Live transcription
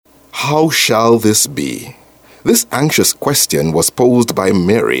How shall this be? This anxious question was posed by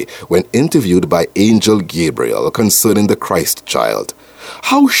Mary when interviewed by Angel Gabriel concerning the Christ child.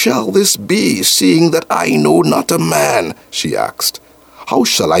 How shall this be, seeing that I know not a man? She asked. How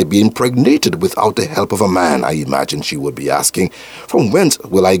shall I be impregnated without the help of a man? I imagine she would be asking. From whence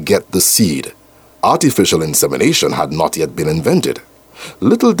will I get the seed? Artificial insemination had not yet been invented.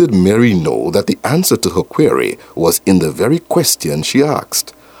 Little did Mary know that the answer to her query was in the very question she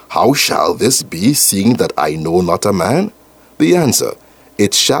asked. How shall this be, seeing that I know not a man? The answer,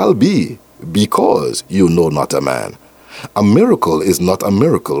 it shall be, because you know not a man. A miracle is not a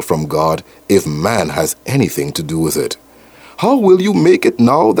miracle from God if man has anything to do with it. How will you make it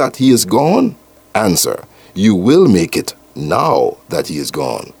now that he is gone? Answer, you will make it now that he is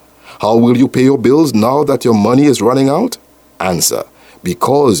gone. How will you pay your bills now that your money is running out? Answer,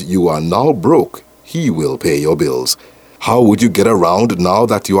 because you are now broke, he will pay your bills. How would you get around now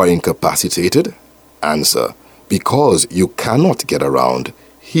that you are incapacitated? Answer, because you cannot get around,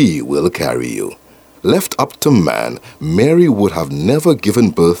 he will carry you. Left up to man, Mary would have never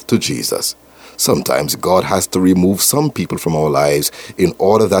given birth to Jesus. Sometimes God has to remove some people from our lives in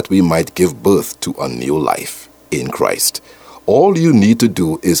order that we might give birth to a new life in Christ. All you need to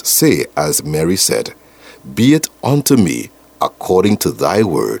do is say, as Mary said, "Be it unto me according to thy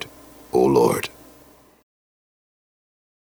word, O Lord."